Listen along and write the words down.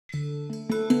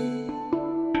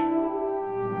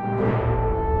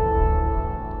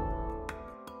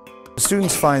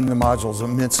Students find the modules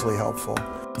immensely helpful.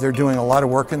 They're doing a lot of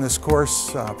work in this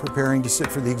course, preparing to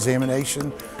sit for the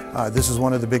examination. This is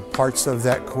one of the big parts of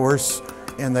that course,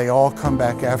 and they all come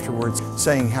back afterwards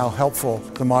saying how helpful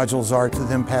the modules are to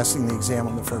them passing the exam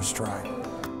on the first try.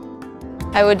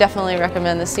 I would definitely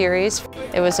recommend the series.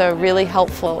 It was a really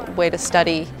helpful way to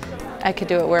study. I could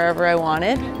do it wherever I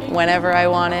wanted, whenever I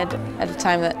wanted, at a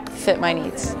time that fit my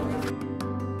needs.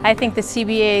 I think the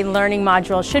CBA Learning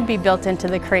Module should be built into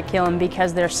the curriculum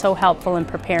because they're so helpful in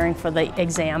preparing for the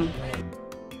exam.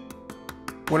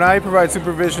 When I provide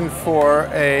supervision for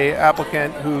an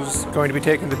applicant who's going to be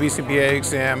taking the BCBA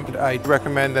exam, I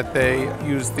recommend that they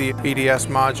use the BDS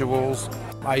modules.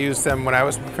 I used them when I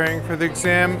was preparing for the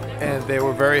exam, and they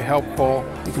were very helpful.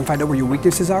 You can find out where your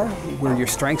weaknesses are, where your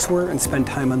strengths were, and spend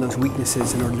time on those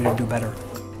weaknesses in order to do better.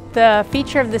 The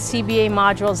feature of the CBA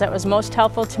modules that was most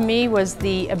helpful to me was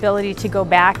the ability to go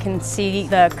back and see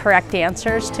the correct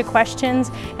answers to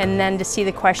questions, and then to see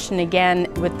the question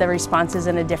again with the responses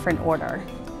in a different order.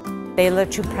 They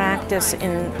let you practice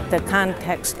in the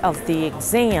context of the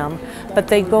exam, but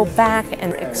they go back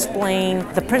and explain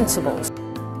the principles.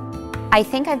 I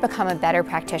think I've become a better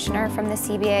practitioner from the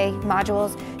CBA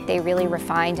modules. They really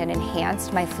refined and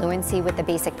enhanced my fluency with the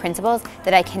basic principles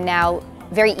that I can now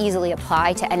very easily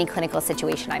apply to any clinical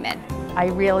situation I'm in. I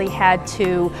really had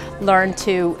to learn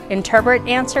to interpret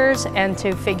answers and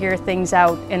to figure things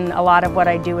out, and a lot of what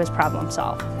I do is problem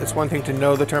solve. It's one thing to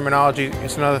know the terminology,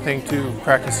 it's another thing to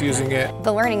practice using it.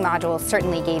 The learning module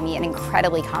certainly gave me an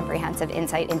incredibly comprehensive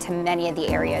insight into many of the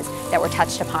areas that were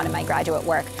touched upon in my graduate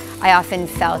work. I often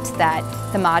felt that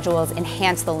the modules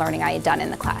enhanced the learning I had done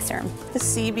in the classroom. The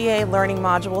CBA Learning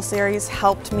Module Series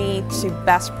helped me to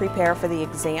best prepare for the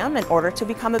exam in order to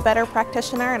become a better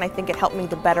practitioner, and I think it helped me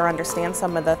to better understand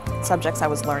some of the subjects I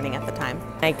was learning at the time.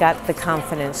 I got the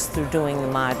confidence through doing the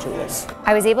modules.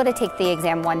 I was able to take the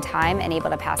exam one time and able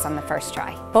to pass on the first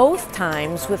try. Both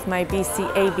times with my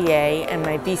BCABA and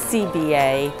my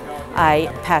BCBA,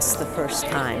 I passed the first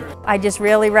time. I just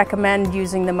really recommend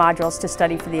using the modules to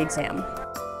study for the exam.